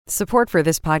Support for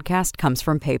this podcast comes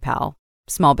from PayPal.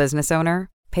 Small business owner?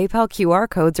 PayPal QR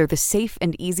codes are the safe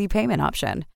and easy payment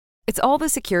option. It's all the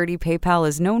security PayPal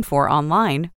is known for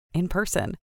online, in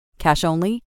person. Cash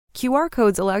only? QR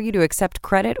codes allow you to accept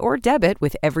credit or debit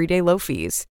with everyday low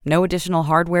fees. No additional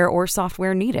hardware or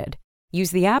software needed.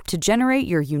 Use the app to generate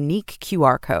your unique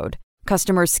QR code.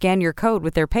 Customers scan your code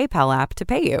with their PayPal app to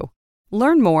pay you.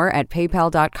 Learn more at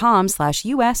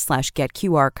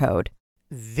paypal.com/us/getqrcode.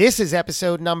 This is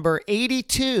episode number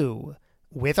 82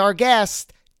 with our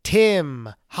guest, Tim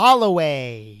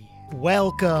Holloway.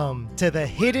 Welcome to the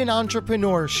Hidden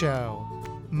Entrepreneur Show.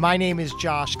 My name is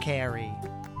Josh Carey.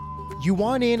 You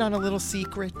want in on a little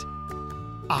secret?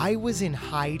 I was in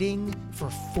hiding for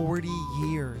 40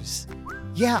 years.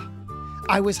 Yeah,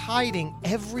 I was hiding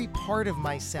every part of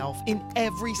myself in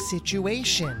every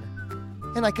situation.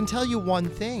 And I can tell you one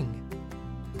thing,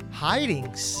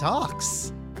 hiding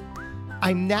sucks.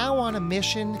 I'm now on a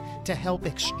mission to help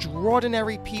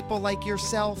extraordinary people like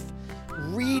yourself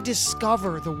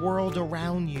rediscover the world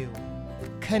around you,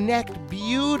 connect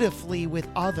beautifully with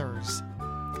others,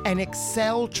 and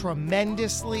excel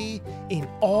tremendously in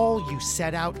all you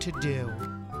set out to do.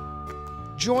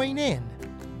 Join in.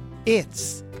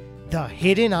 It's the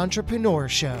Hidden Entrepreneur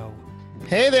Show.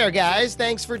 Hey there, guys.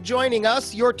 Thanks for joining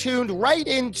us. You're tuned right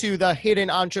into the Hidden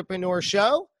Entrepreneur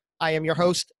Show. I am your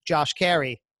host, Josh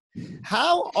Carey.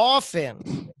 How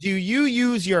often do you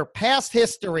use your past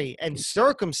history and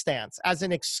circumstance as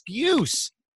an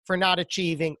excuse for not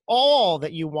achieving all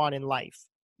that you want in life?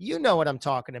 You know what I'm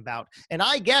talking about, and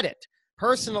I get it.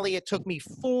 Personally, it took me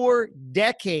 4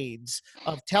 decades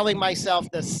of telling myself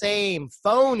the same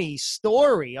phony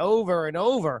story over and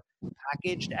over,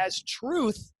 packaged as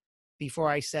truth, before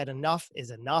I said enough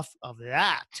is enough of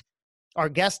that. Our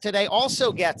guest today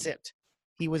also gets it.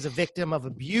 He was a victim of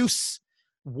abuse,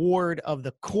 ward of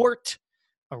the court,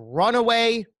 a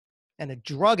runaway, and a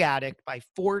drug addict by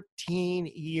 14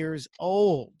 years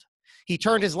old. He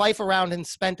turned his life around and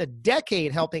spent a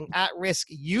decade helping at-risk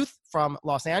youth from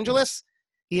Los Angeles.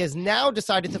 He has now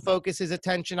decided to focus his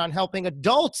attention on helping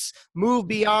adults move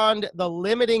beyond the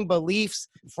limiting beliefs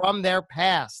from their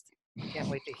past. Can't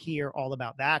wait to hear all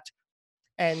about that.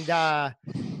 And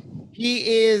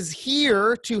he is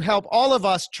here to help all of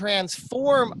us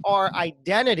transform our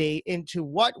identity into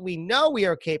what we know we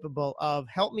are capable of.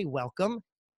 Help me welcome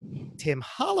Tim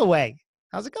Holloway.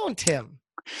 How's it going, Tim?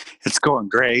 It's going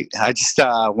great. I just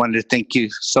wanted to thank you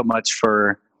so much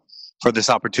for this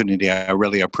opportunity. I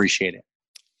really appreciate it.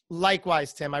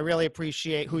 Likewise, Tim. I really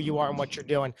appreciate who you are and what you're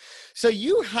doing. So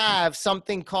you have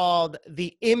something called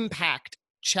the Impact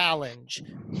Challenge.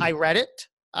 I read it.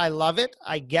 I love it.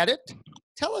 I get it.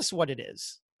 Tell us what it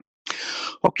is.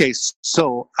 Okay,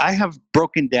 so I have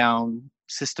broken down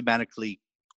systematically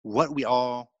what we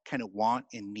all kind of want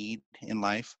and need in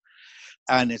life.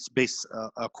 And it's based,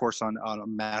 of course, on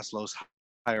Maslow's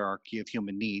hierarchy of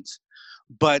human needs.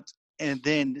 And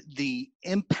then the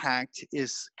impact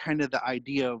is kind of the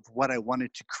idea of what I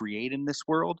wanted to create in this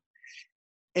world.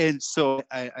 And so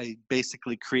I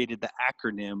basically created the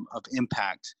acronym of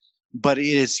impact. But it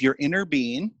is your inner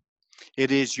being,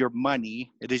 it is your money,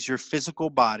 it is your physical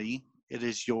body, it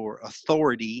is your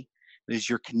authority, it is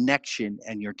your connection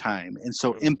and your time. And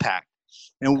so impact.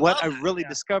 And what I really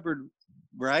discovered,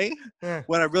 right? Yeah.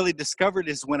 What I really discovered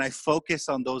is when I focus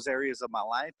on those areas of my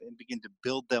life and begin to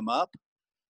build them up,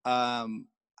 I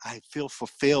feel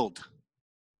fulfilled.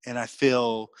 And I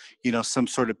feel, some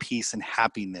sort of peace and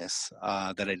happiness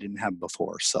that I didn't have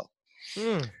before. So.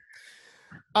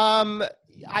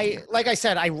 Like I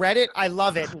said, I read it. I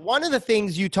love it. One of the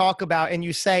things you talk about and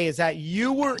you say is that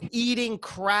you were eating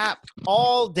crap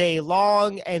all day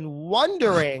long and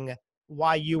wondering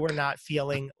why you were not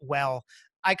feeling well.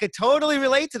 I could totally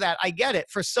relate to that. I get it.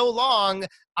 For so long,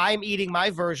 I'm eating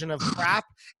my version of crap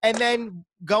and then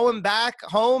going back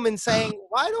home and saying,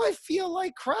 why do I feel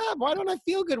like crap? Why don't I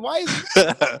feel good? Why is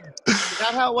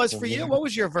that how it was for you? What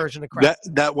was your version of crap?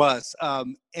 That was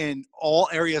in all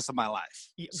areas of my life.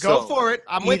 Go for it.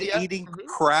 I'm with you. Eating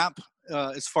crap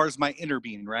as far as my inner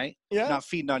being, right? Yeah. Not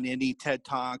feeding on any TED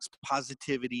Talks,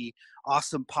 positivity,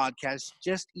 awesome podcasts,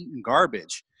 just eating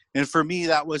garbage. And for me,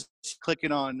 that was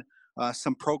clicking on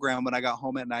some program when I got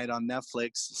home at night on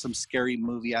Netflix, some scary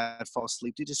movie. I'd fall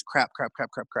asleep to just crap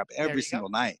every single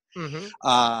night.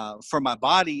 For my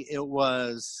body, it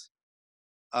was,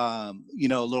 a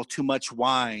little too much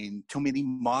wine, too many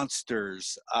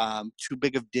monsters, too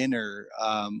big of dinner,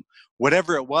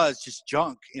 whatever it was, just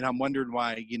junk. And I'm wondering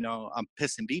why, I'm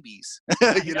pissing BBs,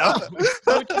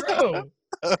 So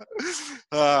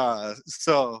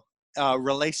true.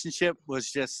 Relationship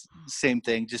was just same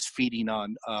thing, just feeding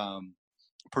on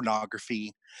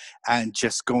pornography, and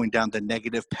just going down the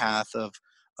negative path of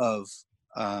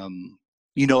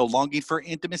longing for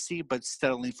intimacy, but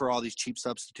settling for all these cheap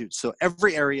substitutes. So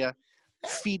every area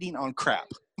feeding on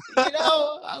crap.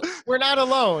 We're not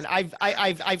alone.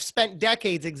 I've spent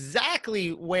decades exactly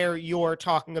where you're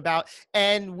talking about,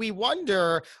 and we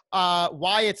wonder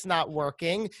why it's not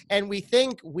working, and we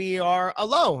think we are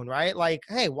alone, right? Like,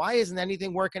 hey, why isn't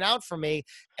anything working out for me?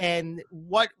 And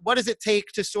what does it take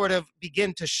to sort of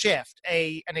begin to shift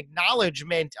an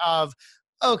acknowledgement of,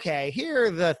 okay, here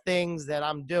are the things that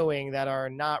I'm doing that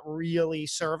are not really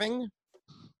serving?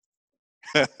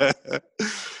 That's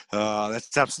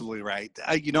absolutely right.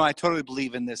 I totally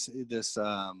believe in this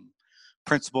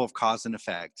principle of cause and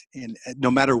effect, and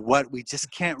no matter what, we just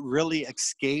can't really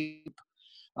escape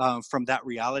from that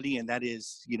reality. And that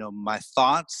is, my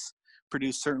thoughts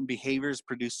produce certain behaviors,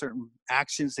 produce certain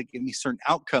actions that give me certain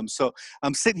outcomes. So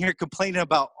I'm sitting here complaining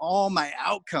about all my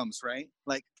outcomes, right?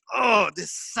 Like, oh,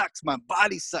 this sucks. My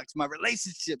body sucks. My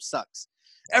relationship sucks.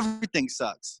 Everything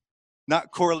sucks.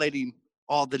 Not correlating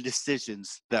all the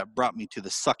decisions that brought me to the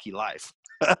sucky life.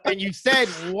 And you said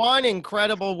one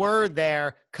incredible word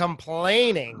there,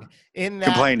 complaining. In that,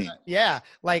 complaining.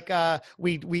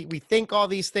 We think all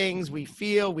these things, we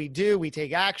feel, we do, we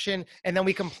take action, and then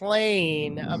we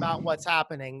complain about what's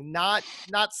happening, not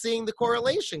seeing the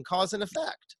correlation, cause and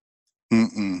effect.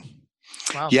 Mm-mm.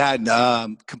 Wow. Yeah,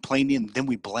 and complaining, then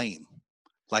we blame.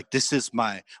 Like, this is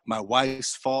my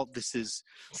wife's fault. This is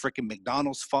freaking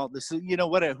McDonald's fault. This is,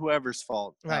 whoever's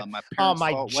fault. Right. My parents'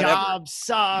 my fault, job whatever.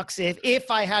 sucks.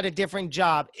 If I had a different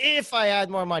job, if I had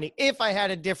more money, if I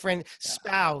had a different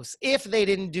spouse, if they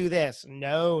didn't do this.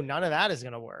 No, none of that is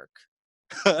going to work.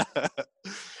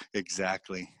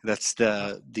 Exactly. That's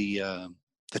the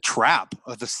trap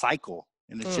of the cycle.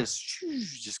 And it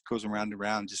just goes around and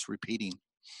around, just repeating.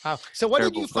 Wow. So what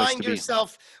did you Terrible place find to be.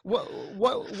 yourself,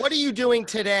 what are you doing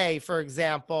today, for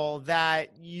example,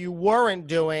 that you weren't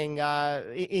doing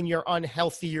in your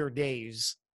unhealthier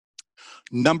days?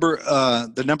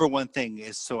 The number one thing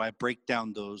is, so I break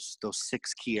down those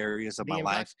 6 key areas of my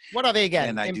life. What are they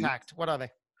again? And Impact. What are they?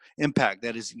 Impact.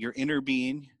 That is your inner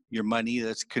being, your money,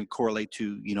 that can correlate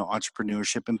to,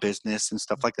 entrepreneurship and business and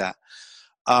stuff like that.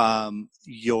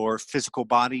 Your physical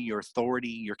body, your authority,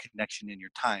 your connection, and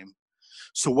your time.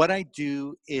 So what I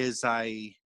do is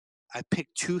I pick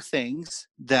 2 things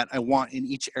that I want in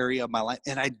each area of my life,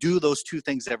 and I do those 2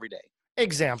 things every day.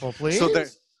 Example, please.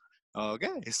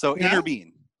 So inner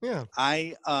being. Yeah.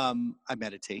 I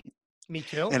meditate. Me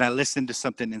too. And I listen to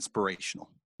something inspirational.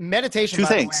 Meditation, 2 by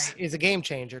things. the way, is a game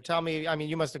changer. Tell me,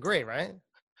 you must agree, right?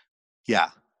 Yeah.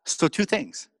 So 2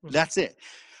 things. That's it.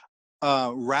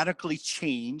 Radically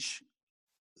change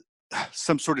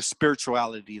some sort of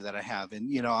spirituality that I have.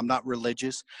 And, I'm not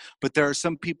religious, but there are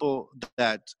some people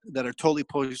that are totally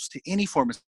opposed to any form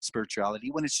of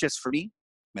spirituality, when it's just, for me,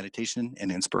 meditation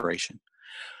and inspiration.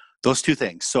 Those 2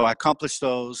 things. So I accomplish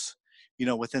those,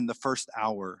 within the first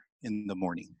hour in the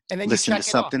morning. And then listen you check to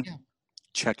something,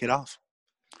 check it off.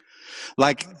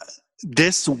 Like,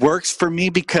 this works for me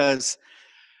because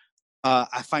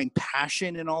I find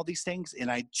passion in all these things,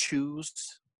 and I choose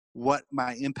what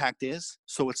my impact is.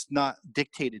 So it's not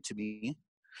dictated to me.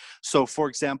 So, for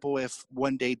example, if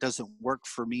one day doesn't work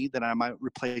for me, then I might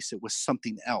replace it with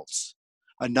something else,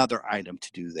 another item to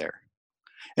do there.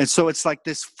 And so it's like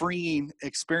this freeing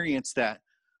experience that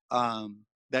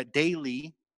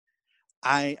daily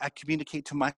I communicate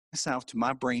to myself, to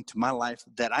my brain, to my life,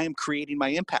 that I am creating my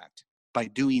impact by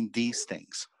doing these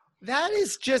things. That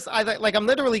is just, I'm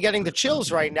literally getting the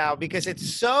chills right now, because it's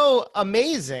so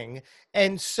amazing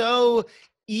and so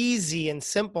easy and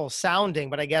simple sounding,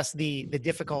 but I guess the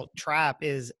difficult trap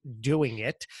is doing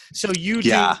it. So you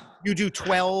do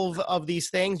 12 of these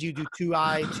things. You do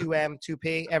 2I, 2M,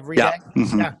 2P every day.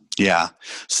 Mm-hmm. Yeah.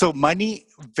 So money,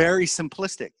 very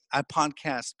simplistic. I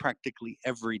podcast practically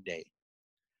every day.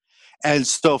 And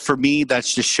so for me,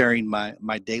 that's just sharing my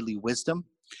daily wisdom.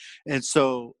 And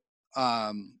so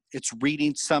it's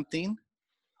reading something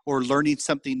or learning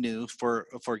something new.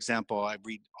 For example, I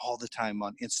read all the time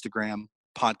on Instagram,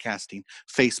 podcasting,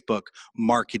 Facebook,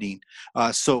 marketing.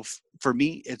 So for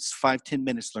me, it's 5-10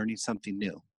 minutes learning something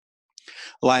new.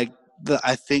 Like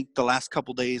I think the last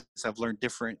couple of days, I've learned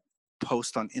different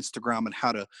posts on Instagram and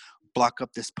how to block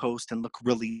up this post and look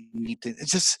really neat.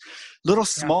 It's just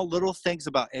small little things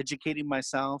about educating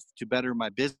myself to better my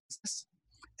business.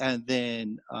 And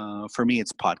then for me,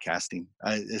 it's podcasting.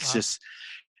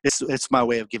 It's my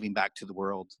way of giving back to the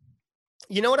world.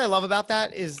 You know what I love about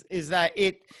that is that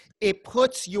it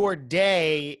puts your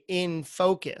day in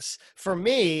focus. For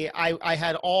me, I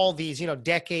had all these,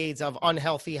 decades of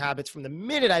unhealthy habits from the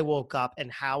minute I woke up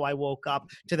and how I woke up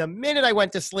to the minute I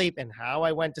went to sleep and how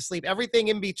I went to sleep. Everything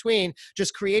in between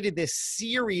just created this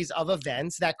series of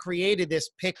events that created this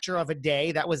picture of a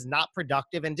day that was not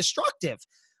productive and destructive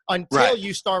until Right.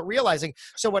 you start realizing.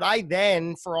 So what I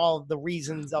then, for all the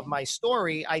reasons of my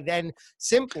story, I then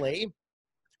simply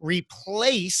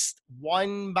replaced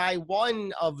one by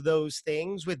one of those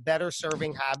things with better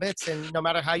serving habits. And no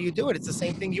matter how you do it, it's the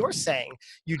same thing you're saying.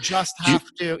 You just You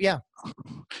have to, yeah.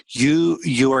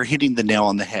 you are hitting the nail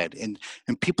on the head, and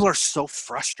people are so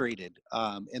frustrated.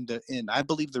 And I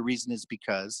believe the reason is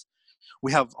because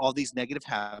we have all these negative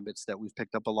habits that we've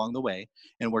picked up along the way,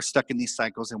 and we're stuck in these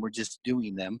cycles and we're just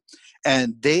doing them,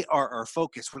 and they are our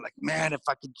focus. We're like, man, if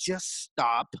I could just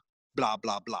stop, blah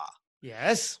blah blah.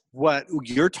 Yes. What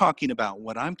you're talking about,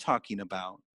 what I'm talking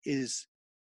about, is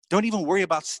don't even worry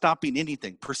about stopping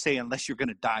anything per se unless you're going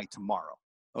to die tomorrow.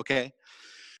 Okay,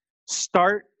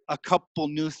 start a couple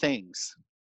new things.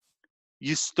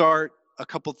 You start a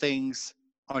couple things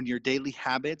on your daily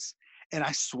habits, and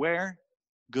I swear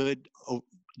good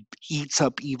eats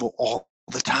up evil all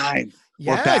the time,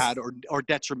 or Yes. bad, or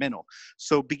detrimental.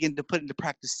 So begin to put into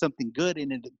practice something good,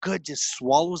 and then the good just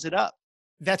swallows it up.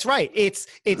 That's right. It's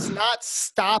not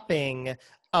stopping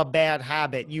a bad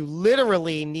habit. You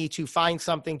literally need to find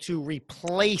something to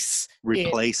replace it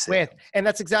Replace it. with. And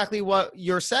that's exactly what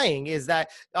you're saying, is that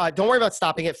don't worry about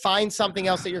stopping it. Find something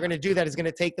else that you're going to do that is going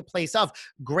to take the place of.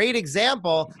 Great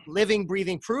example, living,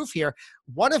 breathing proof here.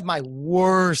 One of my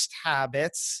worst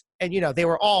habits, and they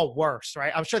were all worse,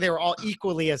 right? I'm sure they were all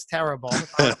equally as terrible.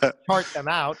 I don't chart them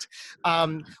out.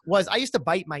 Was I used to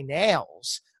bite my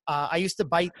nails. I used to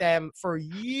bite them for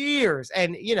years,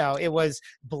 and it was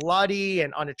bloody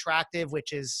and unattractive,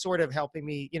 which is sort of helping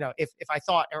me. If I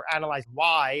thought or analyzed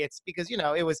why, it's because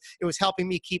it was helping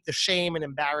me keep the shame and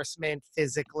embarrassment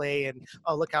physically, and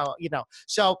oh, look how.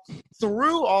 So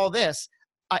through all this,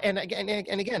 and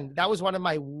again, that was one of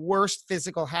my worst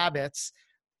physical habits.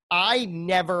 I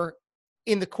never,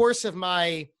 in the course of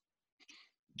my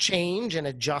change and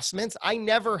adjustments, I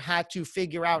never had to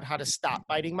figure out how to stop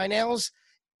biting my nails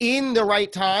in the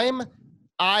right time.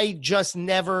 I just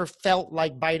never felt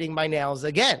like biting my nails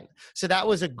again. So that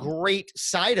was a great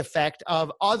side effect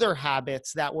of other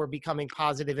habits that were becoming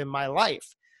positive in my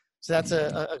life. So that's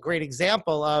a great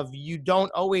example of, you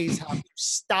don't always have to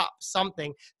stop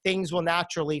something. Things will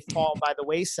naturally fall by the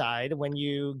wayside when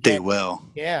you They get, will.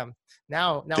 yeah.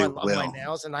 Now They I love my will.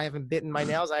 nails, and I haven't bitten my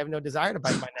nails. I have no desire to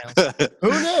bite my nails.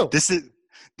 Who knew?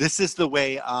 This is the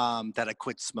way that I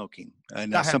quit smoking. I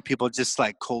know some people just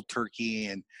like cold turkey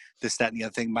and this, that, and the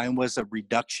other thing. Mine was a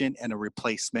reduction and a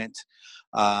replacement.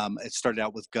 It started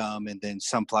out with gum, and then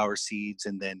sunflower seeds,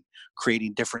 and then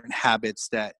creating different habits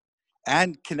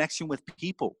and connection with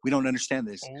people. We don't understand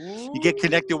this. You get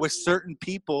connected with certain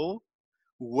people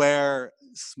where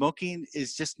smoking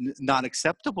is just not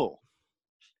acceptable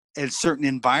in certain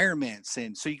environments.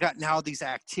 And so you got now these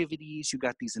activities, you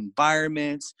got these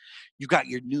environments, you got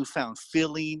your newfound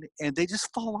feeling, and they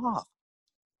just fall off.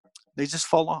 They just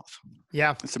fall off.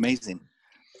 Yeah. It's amazing.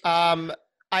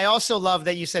 I also love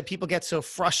that you said people get so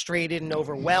frustrated and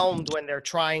overwhelmed when they're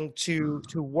trying to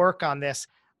work on this.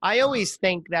 I always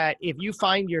think that if you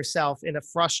find yourself in a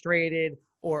frustrated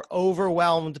or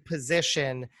overwhelmed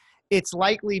position, it's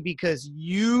likely because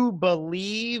you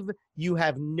believe you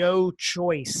have no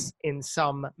choice in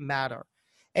some matter.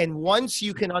 And once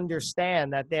you can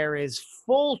understand that there is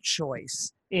full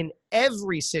choice in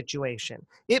every situation,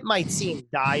 it might seem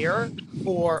dire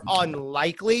or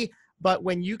unlikely, but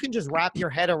when you can just wrap your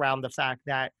head around the fact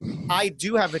that I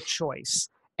do have a choice,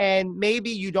 and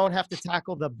maybe you don't have to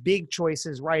tackle the big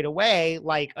choices right away,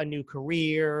 like a new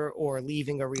career or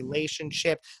leaving a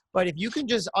relationship. But if you can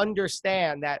just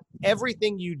understand that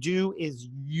everything you do is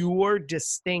your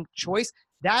distinct choice,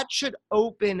 that should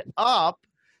open up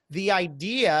the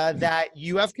idea that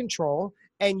you have control,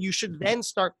 and you should then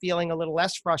start feeling a little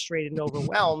less frustrated and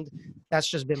overwhelmed. That's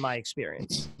just been my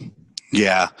experience.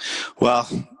 Yeah. Well,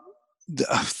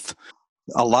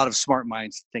 a lot of smart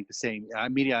minds think the same. I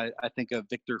think of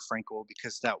Viktor Frankl,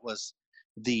 because that was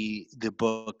the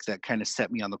book that kind of set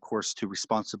me on the course to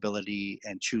responsibility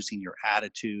and choosing your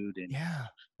attitude,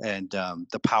 and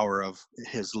the power of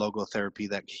his logotherapy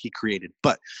that he created.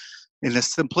 But in a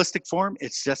simplistic form,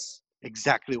 it's just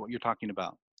exactly what you're talking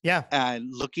about. Yeah. And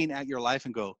looking at your life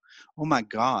and go, oh my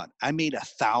God, I made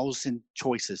 1,000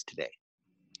 choices today,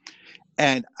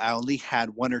 and I only had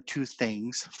one or two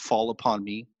things fall upon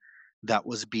me that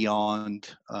was beyond,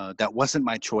 that wasn't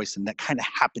my choice, and that kind of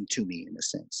happened to me in a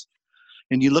sense.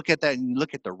 And you look at that and you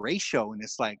look at the ratio, and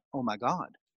it's like, oh my God,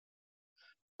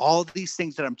 all these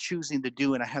things that I'm choosing to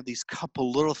do, and I have these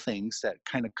couple little things that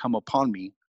kind of come upon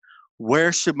me.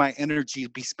 Where should my energy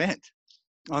be spent?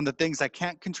 On the things I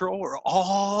can't control, or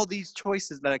all these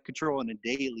choices that I control on a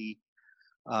daily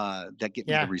that get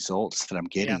me the results that I'm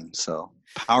getting? So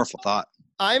powerful thought.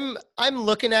 I'm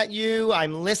looking at you,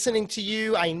 I'm listening to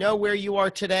you. I know where you are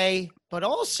today, but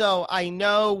also I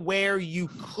know where you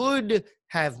could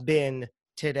have been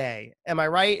today. Am I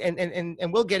right?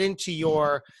 And we'll get into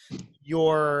your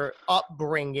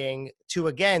upbringing to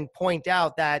again point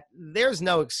out that there's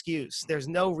no excuse. There's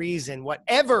no reason.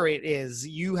 Whatever it is,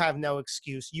 you have no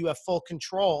excuse. You have full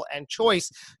control and choice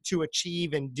to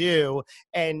achieve and do,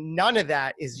 and none of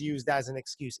that is used as an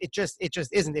excuse. It just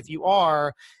isn't. If you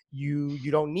are,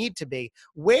 you don't need to be.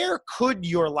 Where could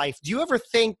your life, do you ever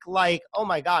think like, oh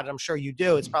my God, I'm sure you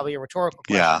do, it's probably a rhetorical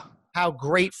question. Yeah. How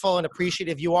grateful and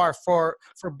appreciative you are for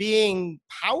being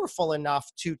powerful enough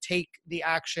to take the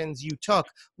actions you took.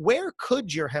 Where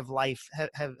could your life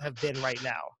have been right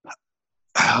now?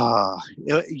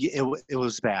 It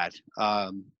was bad.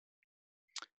 I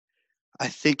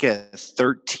think at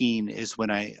 13 is when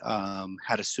I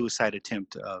had a suicide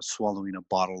attempt, swallowing a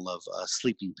bottle of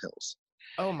sleeping pills.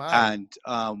 Oh my! And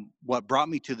what brought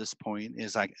me to this point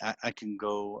is I can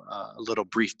go a little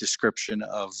brief description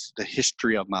of the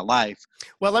history of my life.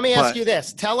 Well, let me ask you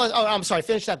this. Tell us. Oh, I'm sorry.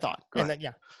 Finish that thought. And then,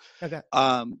 yeah. Okay.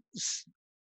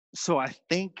 So I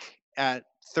think at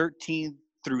 13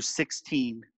 through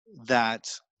 16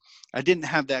 that I didn't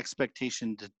have the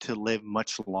expectation to live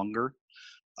much longer.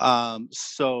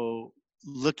 So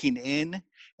looking in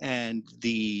and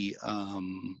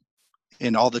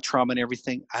and all the trauma and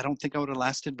everything, I don't think I would have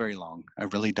lasted very long. I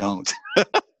really don't.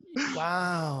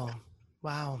 Wow.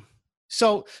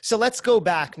 So let's go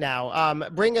back now.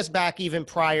 Bring us back even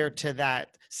prior to that.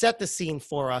 Set the scene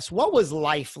for us. What was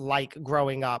life like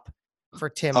growing up for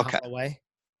Tim Holloway?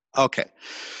 Okay.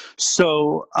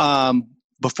 So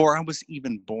before I was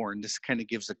even born, this kind of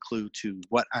gives a clue to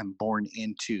what I'm born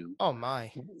into. Oh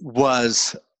my.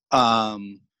 Was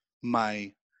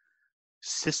my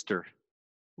sister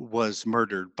was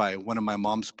murdered by one of my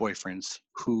mom's boyfriends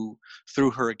who threw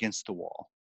her against the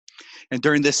wall. And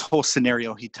during this whole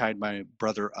scenario, he tied my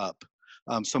brother up.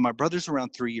 So my brother's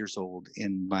around 3 years old,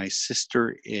 and my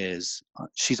sister is,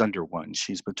 she's under 1.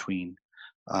 She's between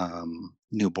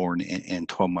newborn and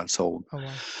 12 months old. Oh,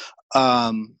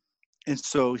 wow. And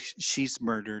so she's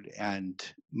murdered, and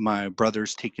my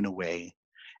brother's taken away.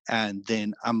 And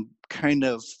then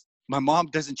my mom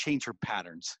doesn't change her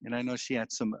patterns. And I know she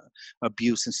had some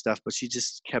abuse and stuff, but she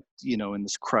just kept, in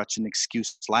this crutch and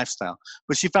excuse lifestyle.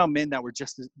 But she found men that were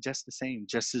just the same,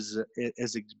 just as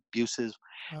abusive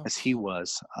as he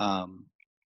was.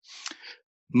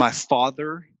 My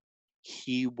father,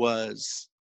 he was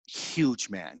huge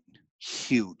man,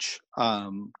 huge,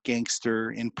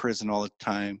 gangster, in prison all the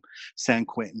time, San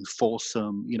Quentin,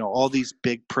 Folsom, all these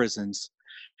big prisons.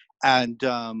 And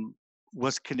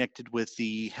was connected with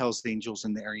the Hells Angels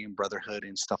and the Aryan Brotherhood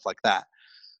and stuff like that.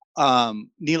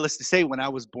 Needless to say, when I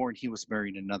was born, he was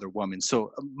married another woman.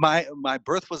 So my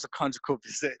birth was a conjugal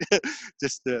visit,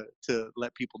 just to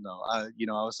let people know. I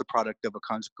was the product of a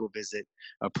conjugal visit,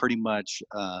 pretty much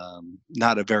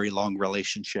not a very long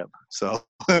relationship. So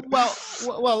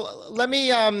well, let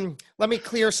me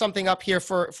clear something up here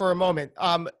for a moment.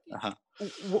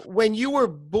 When you were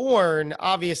born,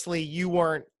 obviously you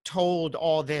weren't told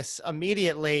all this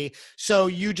immediately. So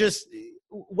you just,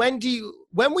 when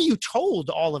were you told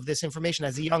all of this information?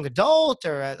 As a young adult,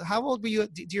 or how old were you?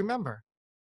 Do you remember?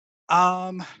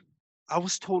 I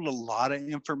was told a lot of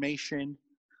information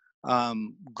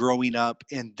growing up,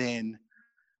 and then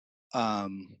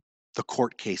the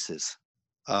court cases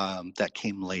that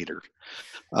came later.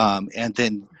 And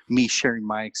then me sharing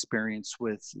my experience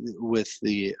with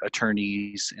the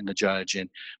attorneys and the judge, and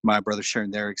my brother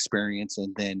sharing their experience,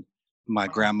 and then my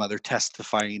grandmother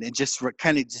testifying, and just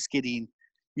kind of just getting,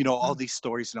 all these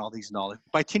stories and all these knowledge.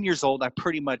 By 10 years old, I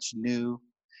pretty much knew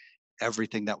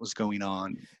everything that was going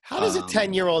on. How does a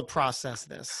 10-year-old process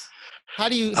this? How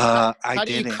do you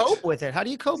cope with it? How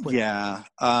do you cope with it? Yeah.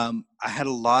 I had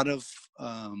a lot of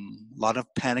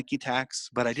panic attacks,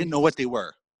 but I didn't know what they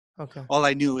were. Okay. All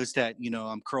I knew is that,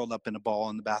 I'm curled up in a ball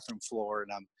on the bathroom floor,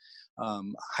 and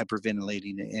I'm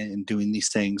hyperventilating and doing these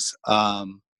things.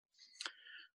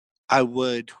 I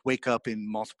would wake up in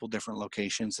multiple different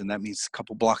locations, and that means a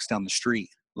couple blocks down the street.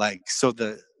 So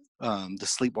the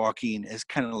sleepwalking is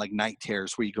kind of like night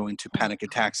terrors, where you go into panic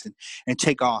attacks and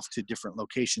take off to different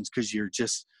locations because you're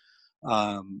just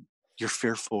you're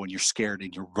fearful and you're scared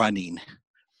and you're running.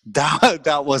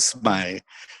 That was my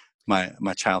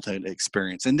my childhood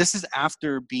experience. And this is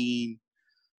after being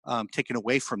taken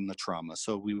away from the trauma.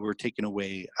 So we were taken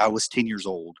away. I was 10 years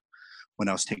old when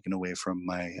I was taken away from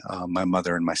my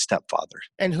mother and my stepfather,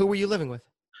 And who were you living with?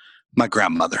 my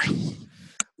grandmother.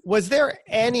 Was there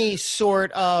any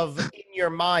sort of, in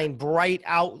your mind, bright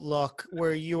outlook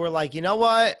where you were like, you know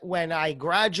what, when I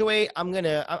graduate, I'm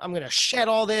gonna shed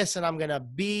all this and I'm gonna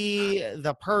be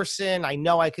the person I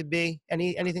know I could be?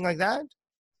 Anything like that?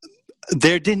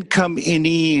 There didn't come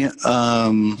any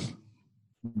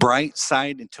bright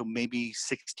side until maybe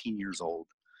 16 years old.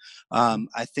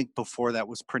 I think before that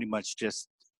was pretty much just,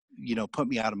 put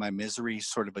me out of my misery,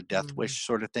 sort of a death wish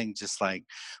sort of thing. Just like,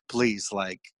 please,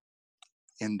 like,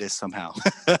 end this somehow.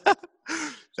 That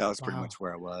was pretty Wow. much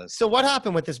where I was. So what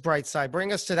happened with this bright side?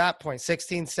 Bring us to that point,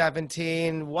 16,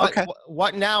 17. Okay.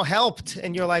 What now helped?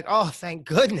 And you're like, oh, thank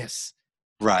goodness.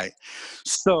 Right.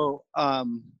 So,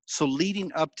 so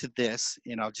leading up to this,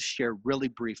 and I'll just share really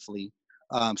briefly.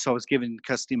 So I was given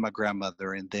custody of my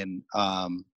grandmother, and then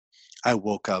I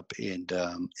woke up and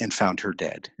found her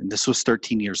dead. And this was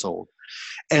 13 years old.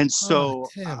 And so,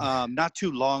 Tim. not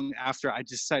too long after, I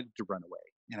decided to run away,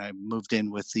 and I moved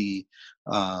in with the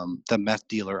meth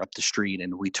dealer up the street,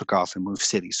 and we took off and moved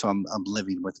cities. So I'm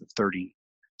living with a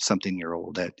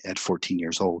 30-something-year-old at 14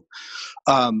 years old.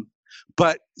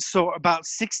 But so about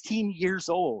 16 years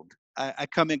old, I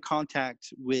come in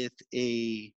contact with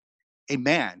a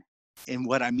man. And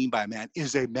what I mean by a man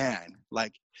is a man.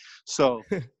 Like, so,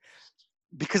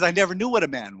 because I never knew what a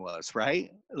man was,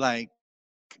 right? Like,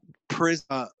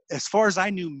 as far as I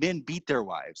knew, men beat their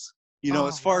wives.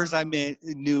 As far as I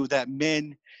knew that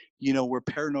men, were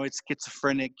paranoid,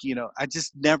 schizophrenic, I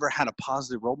just never had a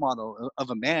positive role model of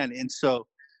a man. And so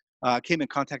I came in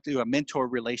contact with a mentor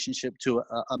relationship to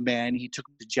a man. He took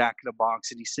me to Jack in the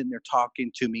Box, and he's sitting there talking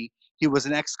to me. He was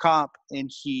an ex-cop, and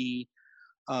he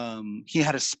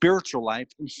had a spiritual life,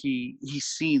 and he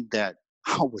seen that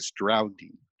I was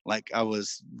drowning, like I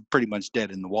was pretty much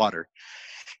dead in the water.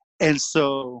 And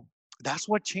so that's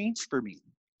what changed for me.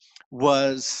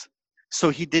 So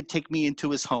he did take me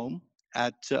into his home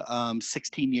at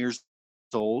 16 years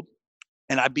old,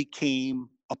 and I became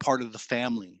a part of the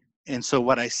family. And so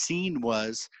what I seen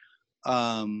was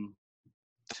like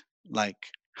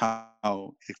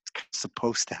how it's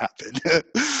supposed to happen,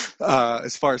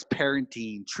 as far as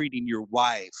parenting, treating your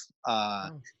wife,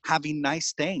 having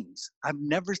nice things. I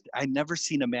never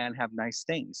seen a man have nice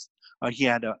things. He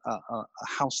had a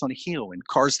house on a hill and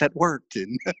cars that worked,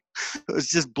 and I was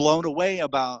just blown away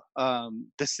about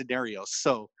the scenario.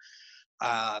 So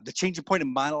the changing point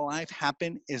in my life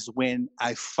happened is when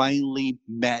I finally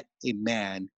met a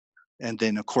man, and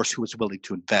then of course who was willing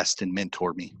to invest and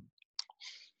mentor me.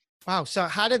 Wow. So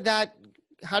how did that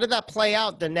play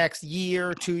out the next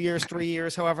year, 2 years, 3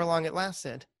 years, however long it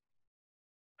lasted?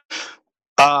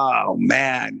 Oh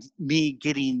man, me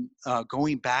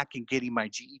going back and getting my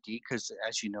GED, because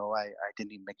as you know, I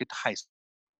didn't even make it to high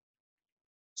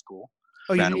school.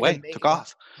 Oh, you Ran didn't away, even make took it?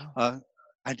 off. Wow.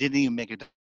 I didn't even make it to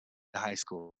high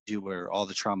school, where all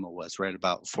the trauma was. Right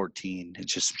about 14, it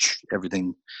just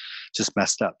everything just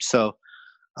messed up. So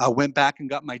I went back and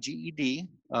got my GED,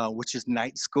 which is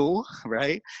night school,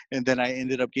 right? And then I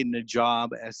ended up getting a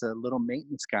job as a little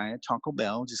maintenance guy at Taco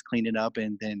Bell, just cleaning up,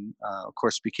 and then, of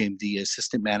course, became the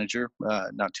assistant manager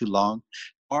not too long.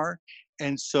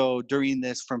 And so during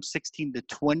this, from 16 to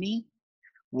 20,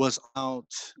 was out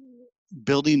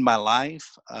building my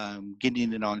life,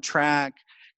 getting it on track,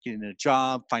 getting a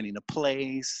job, finding a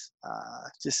place,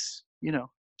 just,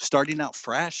 starting out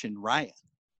fresh and right.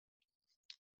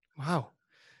 Wow.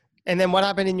 And then what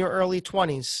happened in your early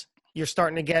 20s? You're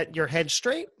starting to get your head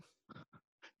straight?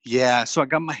 Yeah, so I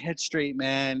got my head straight,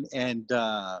 man, and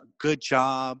good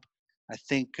job. I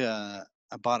think I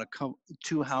bought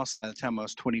two houses at the time I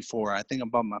was 24. I think I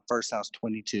bought my first house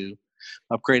 22,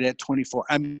 upgraded at 24.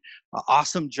 I mean,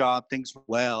 awesome job, things were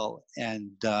well,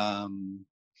 and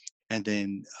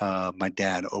then my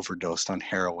dad overdosed on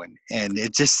heroin, and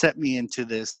it just set me into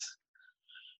this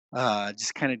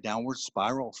just kind of downward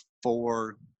spiral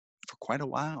for quite a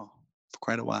while.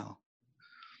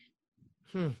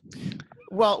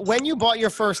 Well, when you bought your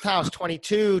first house,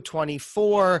 22,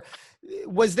 24,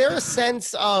 was there a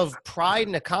sense of pride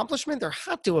and accomplishment? There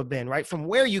had to have been, right? From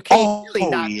where you came, really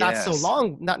not so yes.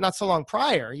 not so long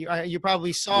prior. You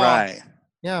probably saw. Right.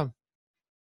 Yeah.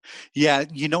 Yeah,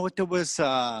 you know what? There was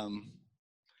a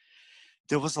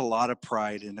lot of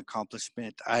pride and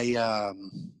accomplishment.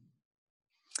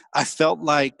 I felt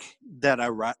like that I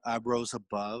rose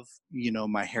above,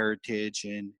 my heritage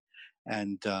and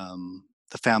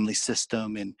the family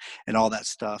system and all that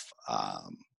stuff.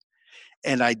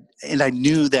 I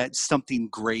knew that something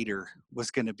greater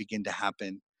was going to begin to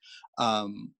happen.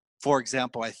 For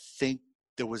example, I think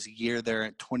there was a year there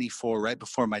at 24, right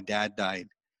before my dad died.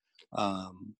 I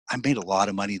made a lot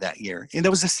of money that year, and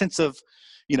there was a sense of,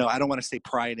 I don't want to say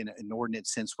pride in an inordinate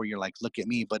sense where you're like, look at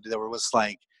me, but there was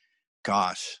like,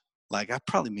 gosh, like I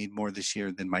probably made more this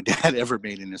year than my dad ever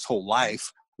made in his whole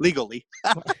life legally.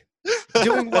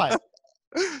 Doing what?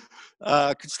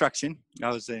 Construction. I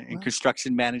was in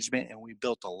construction management, and we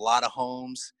built a lot of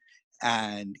homes,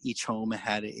 and each home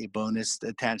had a bonus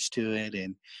attached to it.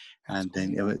 And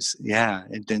then it was,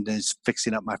 and then there's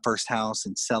fixing up my first house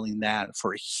and selling that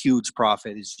for a huge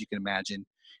profit, as you can imagine.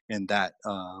 And that,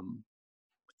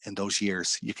 in those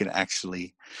years, you can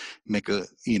actually make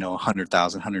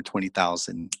 100,000,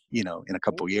 120,000, in a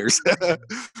couple of years.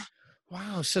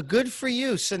 Wow. So good for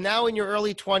you. So now in your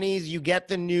early 20s, you get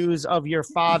the news of your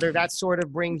father. That sort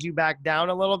of brings you back down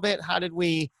a little bit. How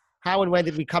and when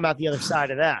did we come out the other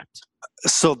side of that?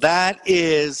 So that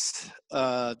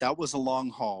was a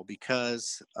long haul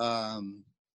because, I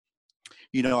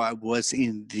was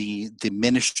in the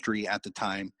ministry at the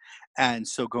time. And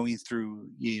so going through,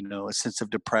 a sense of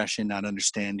depression, not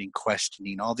understanding,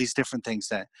 questioning, all these different things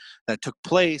that took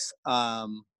place, I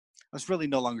was really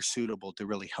no longer suitable to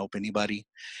really help anybody.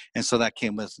 And so that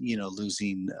came with,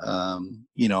 losing,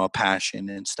 a passion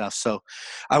and stuff. So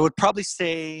I would probably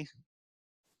say,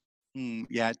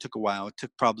 it took a while. It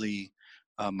took probably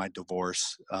my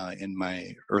divorce in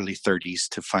my early 30s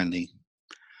to finally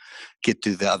get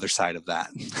to the other side of that.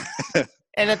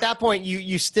 And at that point,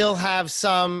 you still have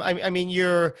some. I mean,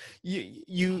 you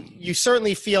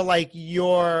certainly feel like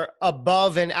you're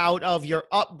above and out of your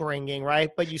upbringing, right?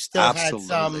 But you still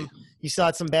Absolutely.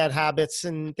 had some bad habits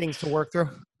and things to work through.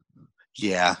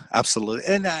 Yeah, absolutely.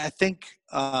 And I think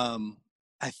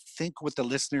what the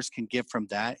listeners can get from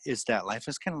that is that life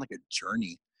is kind of like a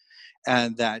journey,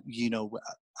 and that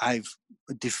I've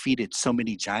defeated so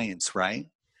many giants, right?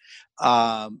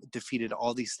 Defeated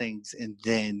all these things, and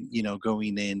then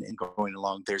going in and going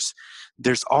along,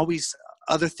 there's always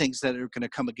other things that are going to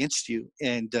come against you,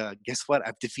 and guess what,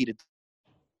 I've defeated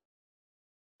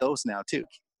those now too.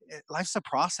 Life's a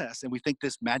process, and we think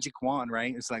this magic wand,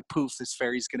 right? It's like poof, this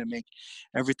fairy's going to make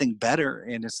everything better,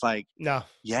 and it's like, No.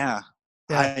 yeah.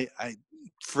 I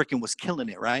freaking was killing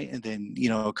it, right? And then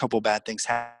a couple bad things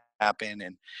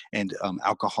happened, and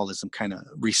alcoholism kind of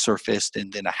resurfaced,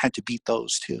 and then I had to beat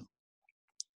those too.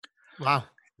 Wow.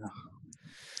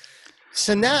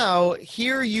 So now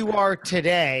here you are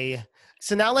today.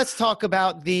 So now let's talk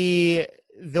about the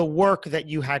work that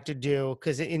you had to do,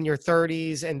 because in your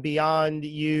 30s and beyond,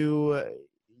 you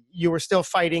were still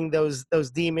fighting those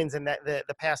demons and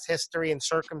the past history and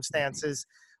circumstances.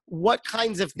 What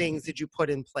kinds of things did you put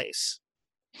in place?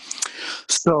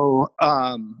 So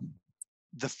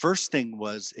the first thing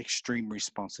was extreme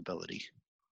responsibility.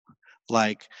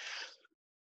 Like,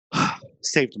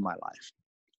 saved my life.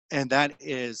 And that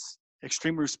is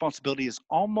extreme responsibility is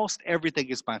almost everything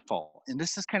is my fault. And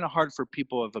this is kind of hard for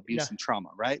people of abuse and trauma,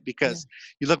 right? Because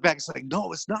you look back, it's like,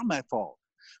 no, it's not my fault.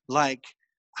 Like,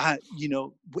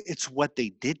 it's what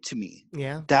they did to me.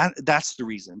 Yeah. That's the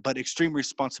reason. But extreme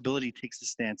responsibility takes the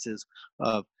stances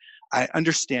of, I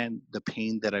understand the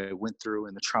pain that I went through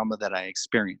and the trauma that I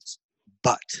experienced,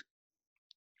 but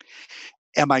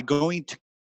am I going to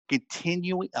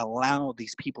continually allow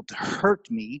these people to hurt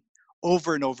me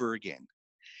over and over again?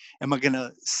 Am I going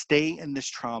to stay in this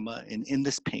trauma and in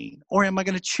this pain, or am I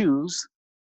going to choose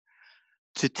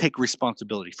to take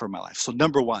responsibility for my life? So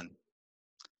number one,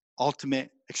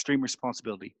 ultimate extreme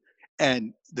responsibility.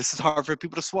 And this is hard for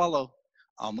people to swallow.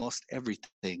 Almost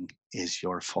everything is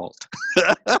your fault.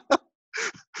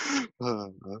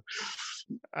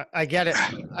 I get it.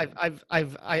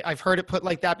 I've heard it put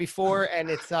like that before, and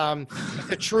it's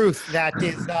the truth that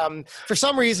is. For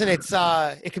some reason, it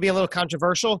could be a little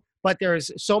controversial, but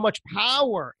there's so much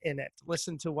power in it.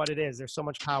 Listen to what it is. There's so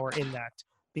much power in that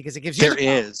because it gives you.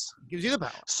 It gives you the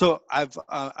power. So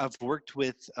I've worked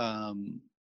with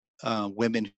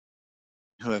women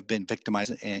who have been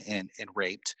victimized and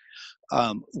raped.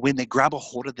 When they grab a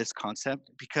hold of this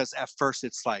concept, because at first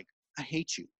it's like, I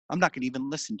hate you. I'm not going to even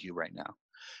listen to you right now.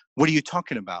 What are you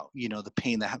talking about? The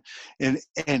pain that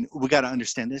and we got to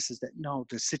understand this is that no,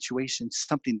 the situation,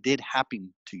 something did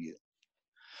happen to you,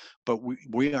 but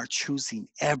we are choosing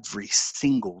every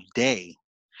single day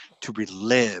to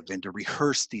relive and to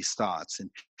rehearse these thoughts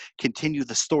and continue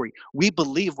the story. We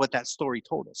believe what that story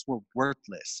told us. We're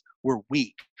worthless. We're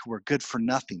weak. We're good for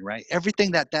nothing, right? Everything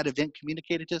that event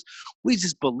communicated to us, we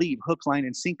just believe hook, line,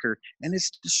 and sinker, and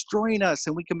it's destroying us,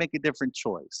 and we can make a different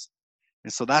choice.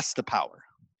 And so that's the power.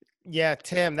 Yeah,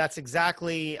 Tim, that's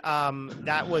exactly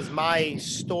that was my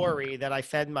story that I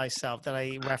fed myself, that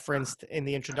I referenced in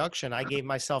the introduction. I gave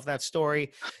myself that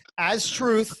story as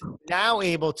truth, now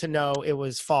able to know it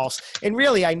was false. And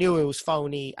really, I knew it was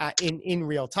phony in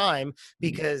real time,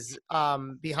 because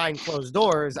behind closed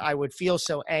doors, I would feel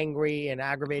so angry and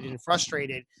aggravated and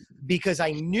frustrated because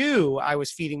I knew I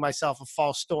was feeding myself a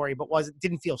false story, but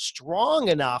didn't feel strong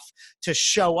enough to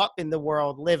show up in the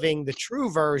world living the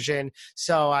true version.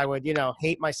 So I would,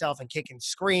 hate myself and kick and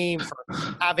scream for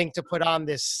having to put on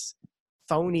this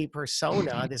phony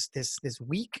persona, this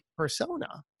weak persona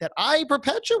that I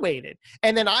perpetuated.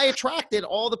 And then I attracted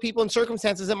all the people and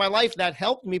circumstances in my life that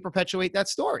helped me perpetuate that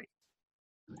story.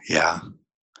 Yeah,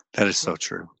 that is so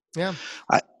true. Yeah.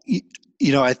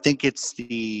 I think it's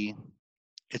the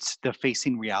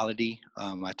facing reality.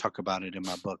 I talk about it in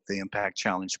my book, The Impact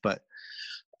Challenge, but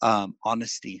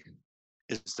honesty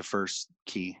is the first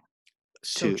key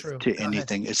So true. to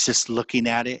anything. It's just looking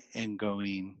at it and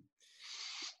going,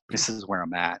 this is where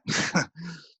I'm at.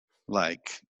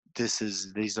 Like,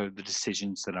 these are the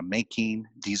decisions that I'm making.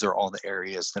 These are all the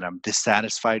areas that I'm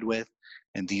dissatisfied with.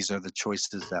 And these are the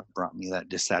choices that brought me that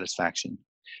dissatisfaction.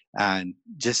 And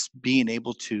just being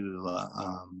able to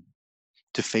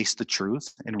face the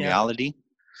truth and reality,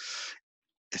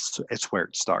 it's where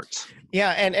it starts.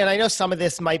 Yeah. And I know some of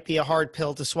this might be a hard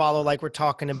pill to swallow, like we're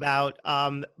talking about.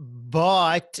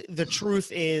 But the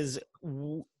truth is,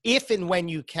 if and when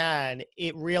you can,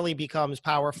 it really becomes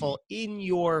powerful in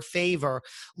your favor.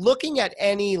 Looking at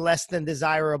any less than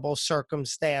desirable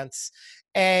circumstance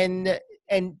and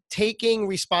taking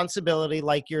responsibility,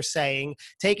 like you're saying,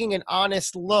 taking an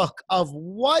honest look of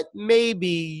what maybe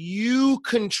you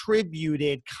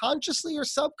contributed consciously or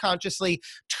subconsciously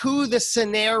to the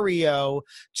scenario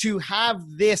to have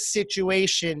this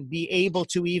situation be able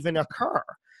to even occur.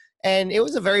 And it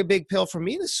was a very big pill for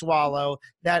me to swallow,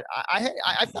 that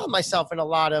I found myself in a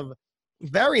lot of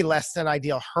very less than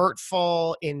ideal,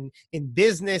 hurtful in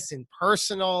business, in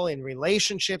personal, in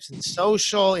relationships, in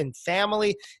social, in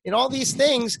family, in all these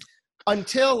things,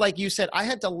 until, like you said, I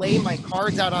had to lay my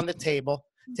cards out on the table,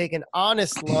 take an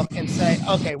honest look and say,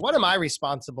 okay, what am I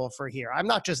responsible for here? I'm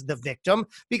not just the victim,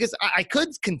 because I could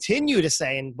continue to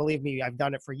say, and believe me, I've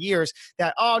done it for years,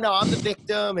 that, oh no, I'm the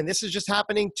victim and this is just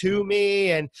happening to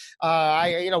me. And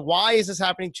why is this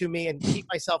happening to me? And keep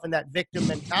myself in that victim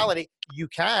mentality. You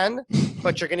can,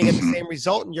 but you're going to get the same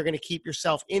result, and you're going to keep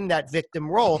yourself in that victim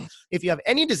role. If you have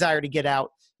any desire to get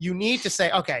out, you need to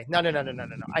say, okay, no.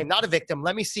 I'm not a victim.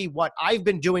 Let me see what I've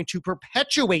been doing to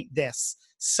perpetuate this.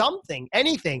 Something,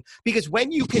 anything, because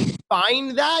when you can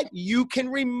find that, you can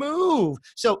remove.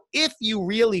 So if you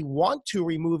really want to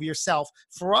remove yourself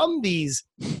from these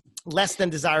less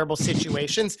than desirable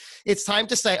situations, it's time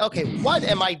to say, okay, what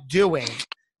am I doing?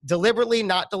 Deliberately,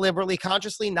 not deliberately,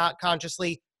 consciously, not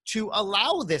consciously, to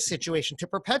allow this situation, to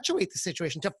perpetuate the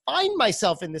situation, to find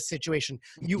myself in this situation.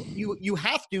 You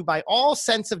have to, by all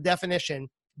sense of definition,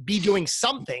 be doing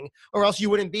something, or else you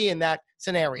wouldn't be in that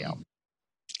scenario.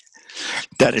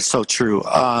 That is so true.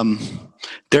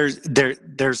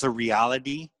 There's a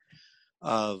reality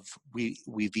of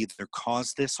we've either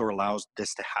caused this or allowed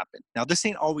this to happen. Now, this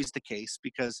ain't always the case,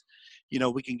 because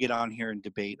we can get on here and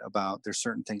debate about there's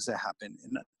certain things that happen,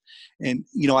 and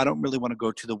I don't really want to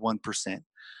go to the 1%,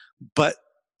 but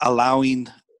allowing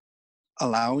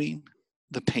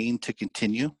the pain to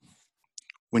continue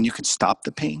when you can stop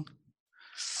the pain.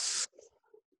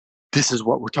 This is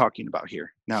what we're talking about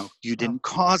here. Now, you didn't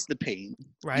cause the pain.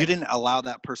 Right. You didn't allow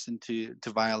that person to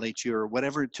violate you or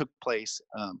whatever took place,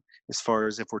 as far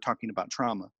as if we're talking about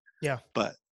trauma. Yeah.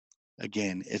 But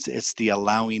again, it's the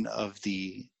allowing of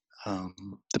the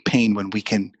pain when we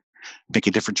can make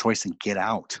a different choice and get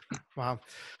out. Wow.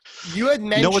 You had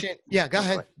mentioned, yeah, go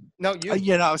ahead. No,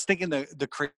 you. I was thinking the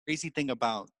crazy thing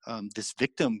about this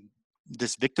victim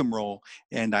role,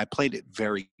 and I played it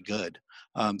very good.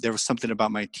 There was something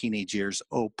about my teenage years.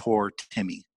 Oh, poor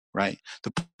Timmy, right?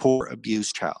 The poor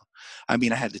abused child. I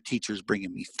mean, I had the teachers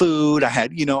bringing me food. I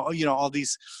had, all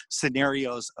these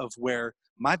scenarios of where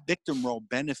my victim role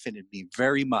benefited me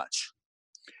very much.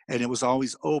 And it was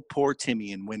always, oh, poor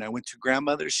Timmy. And when I went to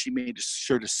grandmother's, she made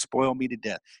sure to spoil me to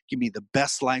death, give me the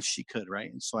best life she could, right?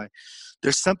 And so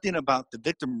there's something about the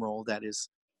victim role that is,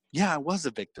 yeah, I was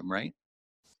a victim, right?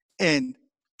 And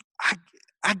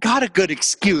I got a good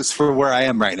excuse for where I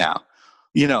am right now,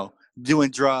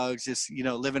 doing drugs, just,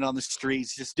 living on the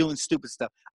streets, just doing stupid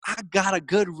stuff. I got a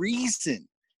good reason.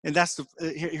 And that's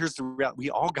here's the reality. We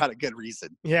all got a good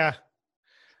reason. Yeah.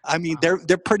 I mean, they're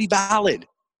pretty valid.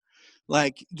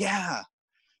 Like, yeah,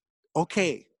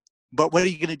 okay. But what are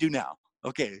you going to do now?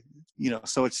 Okay,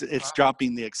 so it's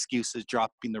dropping the excuses,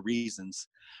 dropping the reasons,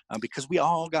 because we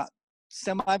all got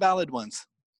semi-valid ones.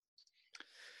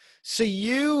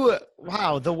 So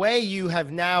wow, the way you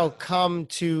have now come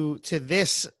to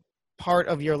this part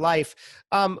of your life,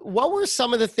 what were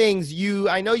some of the things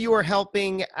I know you were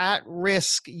helping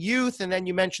at-risk youth, and then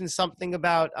you mentioned something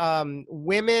about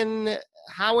women.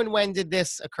 How and when did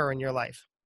this occur in your life?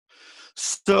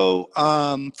 So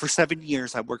for 7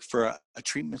 years, I worked for a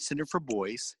treatment center for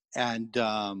boys, and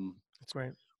That's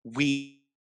right. we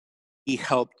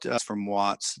helped from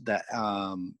Watts that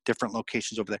different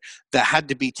locations over there that had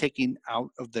to be taken out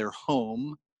of their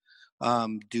home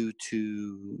due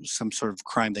to some sort of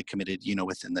crime they committed,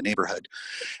 within the neighborhood.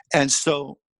 And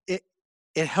so it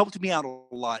helped me out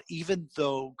a lot, even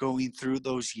though going through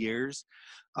those years,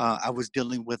 I was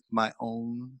dealing with my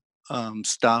own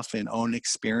stuff and own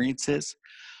experiences.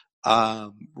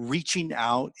 Reaching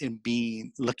out and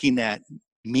looking at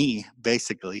me,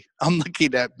 basically, I'm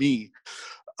looking at me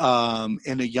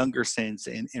in a younger sense,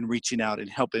 and reaching out and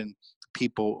helping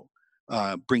people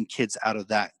bring kids out of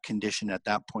that condition at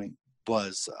that point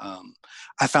was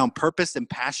I found purpose and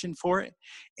passion for it,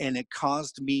 and it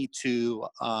caused me to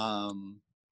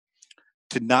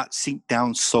not sink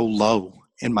down so low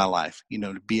in my life,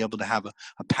 to be able to have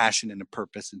a passion and a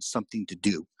purpose and something to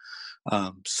do.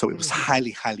 So it was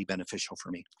highly, highly beneficial for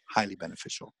me. Highly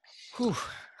beneficial. Whew.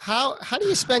 How do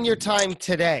you spend your time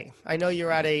today? I know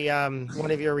you're at a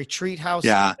one of your retreat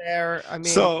houses there. I mean,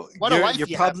 so what a life you're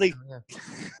you probably have.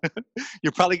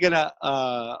 you're probably gonna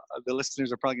the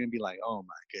listeners are probably gonna be like, oh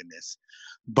my goodness.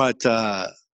 But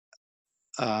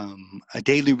a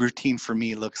daily routine for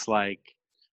me looks like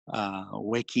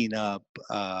waking up,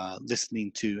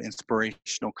 listening to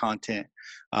inspirational content.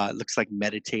 It looks like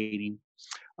meditating.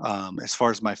 As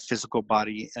far as my physical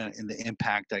body and the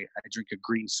impact, I drink a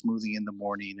green smoothie in the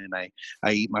morning, and I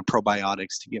eat my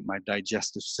probiotics to get my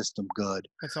digestive system good.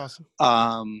 That's awesome.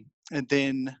 And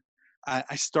then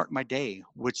I start my day,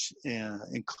 which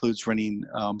includes running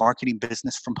a marketing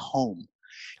business from home.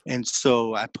 And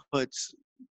so I put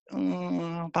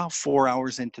about 4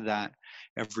 hours into that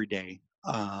every day.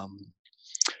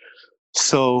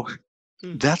 So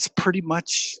that's pretty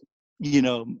much,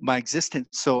 my existence.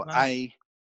 So wow.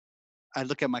 I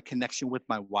look at my connection with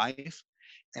my wife,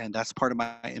 and that's part of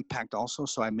my impact also.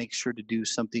 So I make sure to do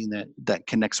something that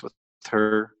connects with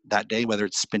her that day, whether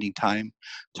it's spending time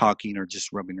talking or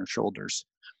just rubbing her shoulders.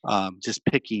 Just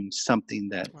picking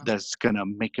something that's going to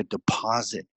make a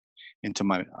deposit into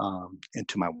my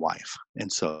wife. And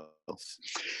so it's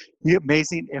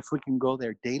amazing if we can go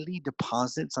there. Daily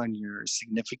deposits on your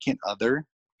significant other.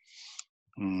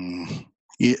 You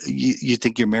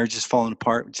think your marriage is falling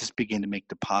apart? Just begin to make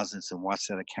deposits and watch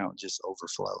that account just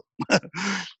overflow.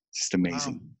 Just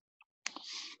amazing. Wow.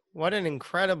 What an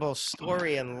incredible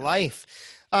story in life.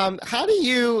 How do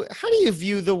you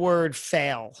view the word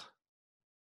fail?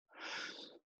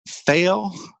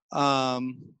 Fail. I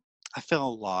fail a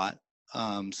lot.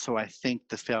 So I think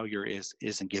the failure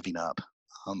isn't giving up.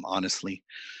 Honestly,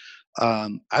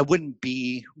 I wouldn't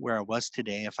be where I was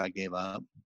today if I gave up.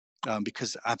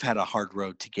 Because I've had a hard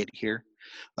road to get here.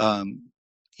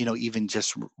 Even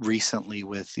just recently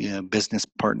with business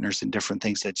partners and different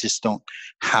things that just don't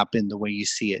happen the way you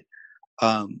see it.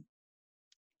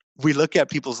 We look at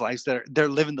people's lives that they're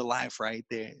living the life, right?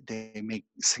 They make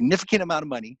significant amount of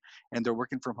money and they're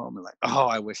working from home and like, oh,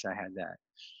 I wish I had that.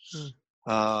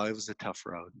 It was a tough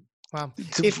road. Wow.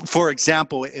 For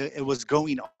example, it was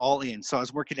going all in. So I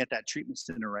was working at that treatment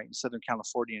center right in Southern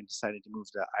California and decided to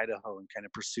move to Idaho and kind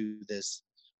of pursue this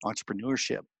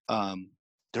entrepreneurship.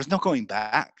 There's no going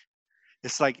back.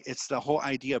 It's the whole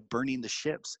idea of burning the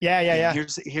ships. Yeah.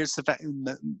 Here's the fact: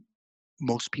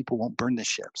 most people won't burn the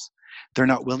ships. They're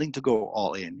not willing to go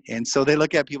all in, and so they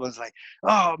look at people and it's like,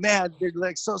 oh man, they're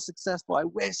like so successful. I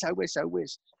wish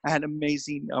I had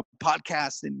amazing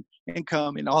podcasts and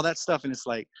income and all that stuff. And it's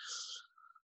like,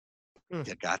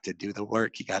 you got to do the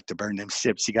work. You got to burn them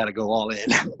ships. You got to go all in.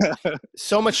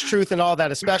 So much truth in all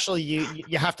that, especially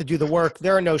you have to do the work.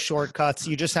 There are no shortcuts.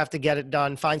 You just have to get it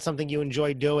done. Find something you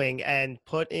enjoy doing and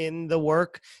put in the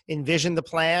work, envision the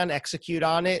plan, execute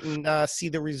on it, and see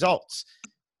the results.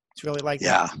 It's really like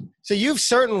that. So you've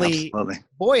certainly, absolutely.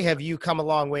 Boy, have you come a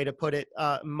long way, to put it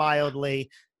mildly.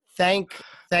 Thank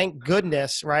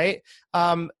goodness, right?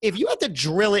 If you had to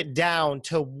drill it down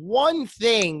to one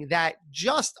thing that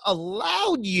just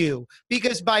allowed you,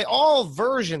 because by all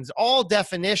versions, all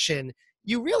definition,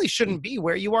 you really shouldn't be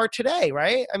where you are today,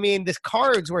 right? I mean, the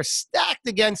cards were stacked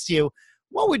against you.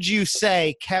 What would you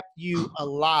say kept you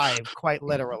alive, quite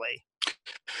literally?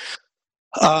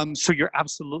 So you're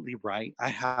absolutely right. I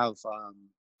have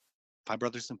 5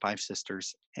 brothers and 5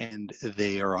 sisters, and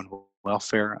they are on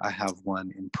welfare. I have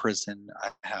one in prison.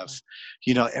 I have,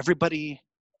 everybody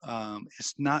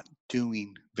is not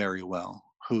doing very well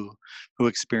who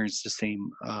experienced the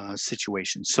same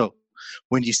situation. So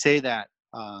when you say that,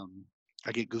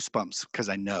 I get goosebumps because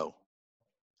I know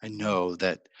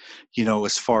that,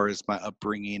 as far as my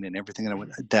upbringing and everything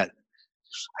that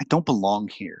I don't belong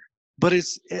here. But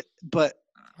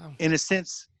Wow. in a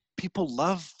sense, people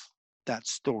love that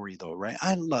story though, right?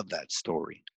 I love that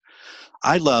story.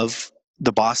 I love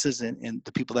the bosses and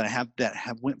the people that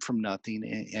have went from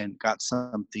nothing and got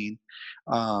something.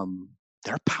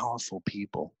 They're powerful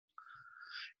people.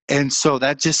 And so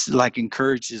that just like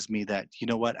encourages me that,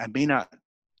 what, I may not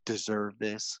deserve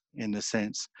this in the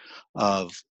sense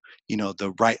of,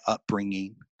 the right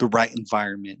upbringing, the right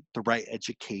environment, the right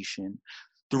education,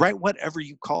 the right whatever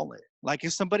you call it. Like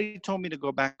if somebody told me to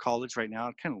go back to college right now,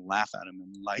 I'd kind of laugh at them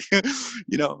and like,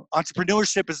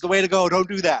 entrepreneurship is the way to go. Don't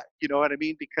do that. You know what I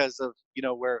mean? Because of,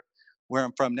 where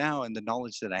I'm from now and the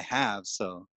knowledge that I have.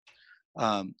 So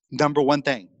number one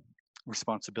thing,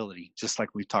 responsibility, just like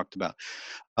we talked about.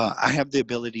 I have the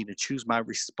ability to choose my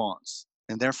response,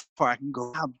 and therefore I can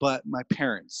go, yeah, but my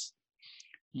parents,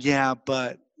 yeah,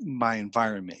 but my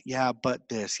environment, yeah, but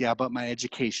this, yeah, but my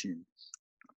education,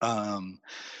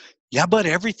 yeah, but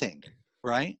everything,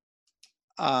 right?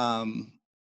 Um,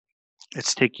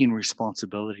 it's taking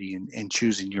responsibility and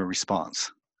choosing your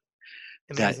response.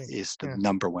 That Amazing. is the Yeah.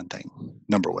 number one thing.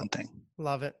 Number one thing.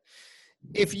 Love it.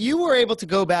 If you were able to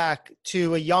go back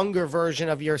to a younger version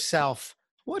of yourself,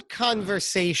 what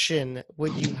conversation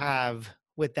would you have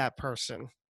with that person?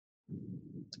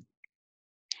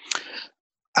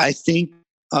 I think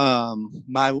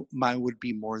my would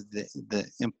be more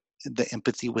the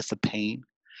empathy with the pain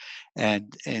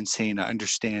and saying I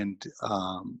understand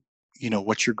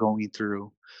what you're going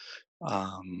through,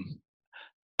 um,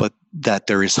 but that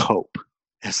there is hope.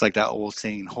 It's like that old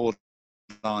saying, hold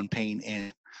on, pain,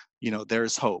 and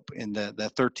there's hope. And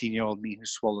the 13-year-old me who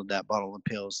swallowed that bottle of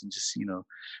pills and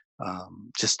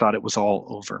just thought it was all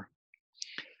over,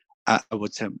 I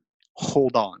would say,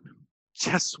 hold on,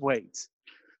 just wait.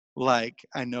 Like,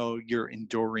 I know you're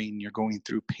enduring, you're going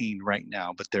through pain right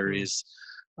now, but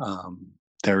um,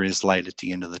 there is light at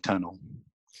the end of the tunnel.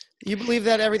 You believe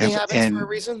that everything happens for a And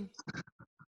reason?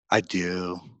 I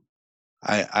do.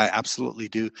 I absolutely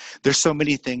do. There's so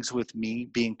many things with me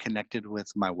being connected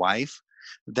with my wife,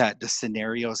 that the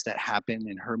scenarios that happen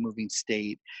in her moving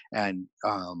state and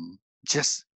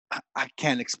just I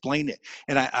can't explain it.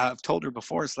 And I've told her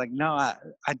before, it's like, no,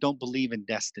 I don't believe in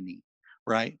destiny,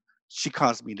 right? She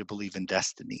caused me to believe in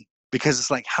destiny because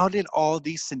it's like, how did all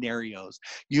these scenarios,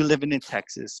 you living in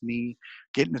Texas, me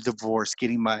getting a divorce,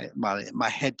 getting my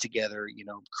head together,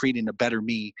 creating a better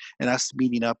me, and us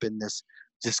meeting up in this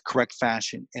correct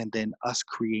fashion, and then us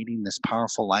creating this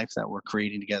powerful life that we're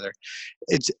creating together.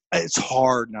 It's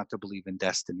hard not to believe in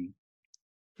destiny.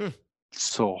 Hmm. It's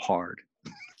so hard.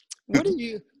 What do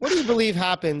you believe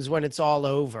happens when it's all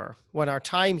over, when our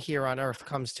time here on earth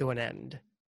comes to an end?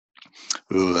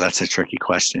 Ooh, that's a tricky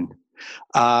question.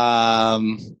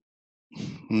 Um,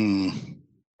 hmm.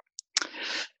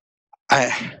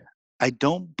 I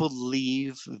don't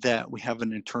believe that we have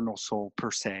an eternal soul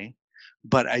per se,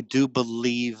 but I do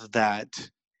believe that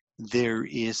there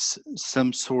is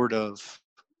some sort of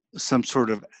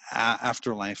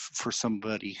afterlife for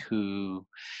somebody who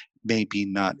may be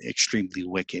not extremely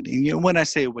wicked. And when I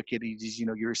say wicked, it is,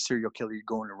 you're a serial killer, you're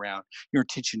going around, your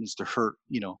intention is to hurt,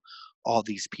 all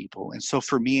these people. And so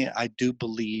for me, I do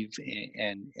believe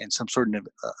in some sort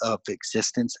of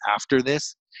existence after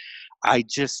this. I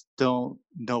just don't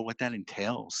know what that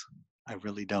entails. I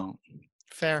really don't.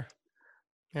 Fair.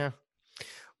 Yeah.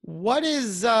 What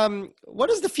does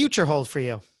the future hold for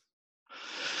you?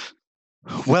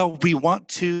 Well, we want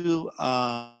to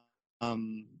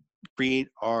create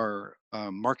our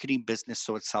marketing business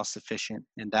so it's self-sufficient,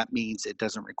 and that means it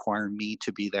doesn't require me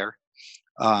to be there.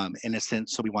 In a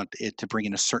sense, so we want it to bring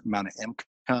in a certain amount of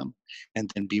income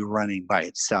and then be running by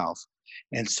itself.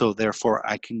 And so therefore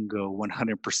I can go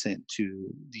 100%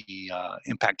 to the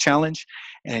Impact Challenge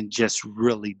and just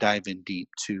really dive in deep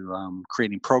to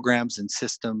creating programs and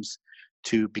systems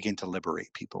to begin to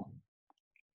liberate people.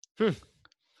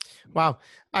 Wow.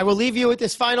 I will leave you with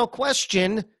this final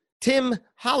question. Tim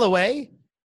Holloway,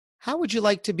 how would you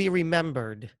like to be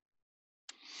remembered?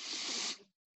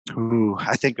 Ooh,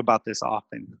 I think about this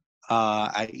often.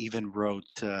 I even wrote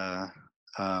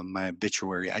my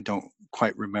obituary. I don't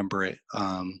quite remember it.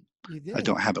 You did. I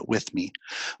don't have it with me,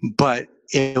 but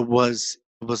it was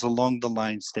along the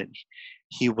lines that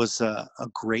he was a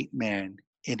great man,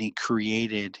 and he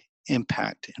created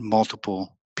impact in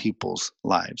multiple people's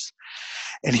lives.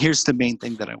 And here's the main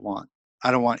thing that I want.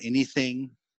 I don't want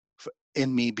anything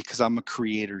in me, because I'm a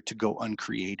creator, to go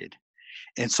uncreated.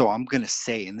 And so I'm going to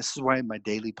say, and this is why in my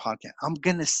daily podcast, I'm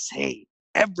going to say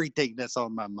everything that's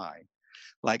on my mind.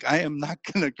 Like, I am not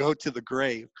going to go to the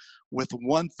grave with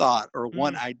one thought or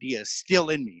one idea still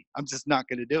in me. I'm just not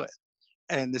going to do it.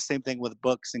 And the same thing with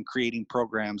books and creating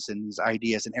programs and these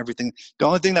ideas and everything. The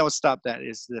only thing that would stop that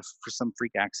is if for some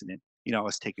freak accident, I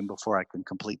was taken before I can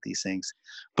complete these things.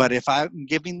 But if I'm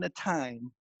giving the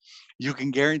time, you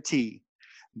can guarantee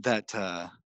that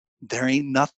there ain't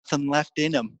nothing left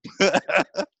in them.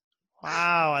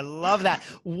 Wow, I love that.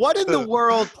 What in the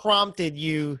world prompted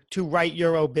you to write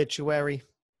your obituary?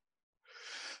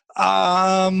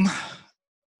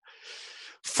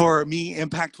 For me,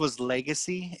 impact was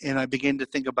legacy, and I began to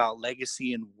think about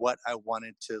legacy and what I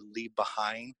wanted to leave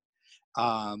behind,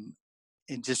 and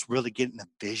just really getting a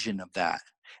vision of that.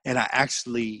 And I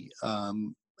actually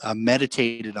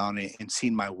meditated on it and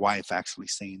seen my wife actually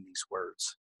saying these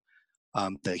words,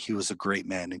 that he was a great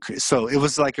man. And so it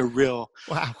was like a real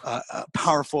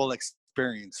powerful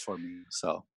experience for me.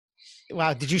 So,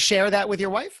 wow. Did you share that with your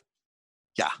wife?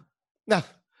 Yeah. No.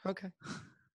 Okay.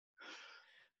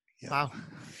 Yeah. Wow.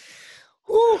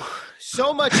 Whew,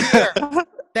 so much here.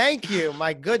 Thank you.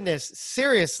 My goodness.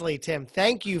 Seriously, Tim,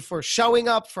 thank you for showing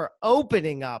up, for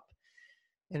opening up,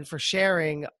 and for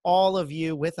sharing all of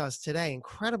you with us today.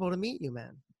 Incredible to meet you,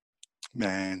 man.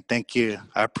 Man, thank you.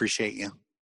 I appreciate you.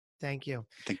 Thank you.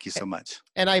 Thank you so much.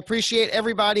 And I appreciate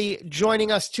everybody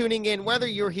joining us, tuning in, whether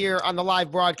you're here on the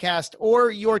live broadcast or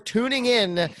you're tuning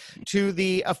in to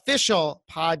the official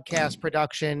podcast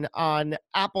production on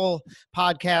Apple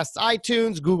Podcasts,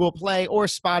 iTunes, Google Play, or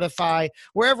Spotify,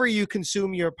 wherever you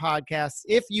consume your podcasts.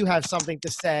 If you have something to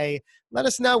say, let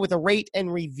us know with a rate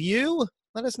and review.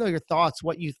 Let us know your thoughts,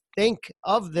 what you think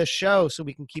of the show, so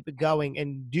we can keep it going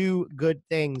and do good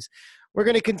things. We're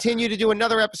going to continue to do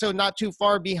another episode not too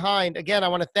far behind. Again, I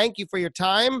want to thank you for your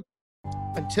time.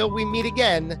 Until we meet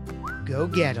again, go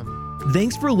get 'em.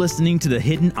 Thanks for listening to the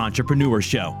Hidden Entrepreneur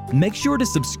Show. Make sure to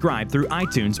subscribe through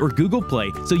iTunes or Google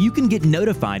Play so you can get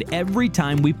notified every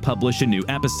time we publish a new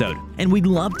episode. And we'd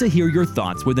love to hear your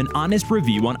thoughts with an honest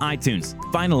review on iTunes.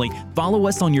 Finally, follow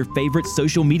us on your favorite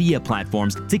social media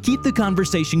platforms to keep the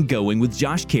conversation going with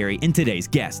Josh Carey and today's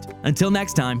guest. Until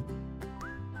next time.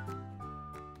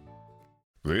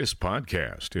 This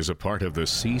podcast is a part of the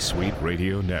C-Suite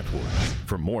Radio Network.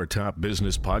 For more top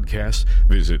business podcasts,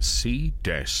 visit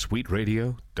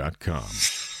c-suiteradio.com.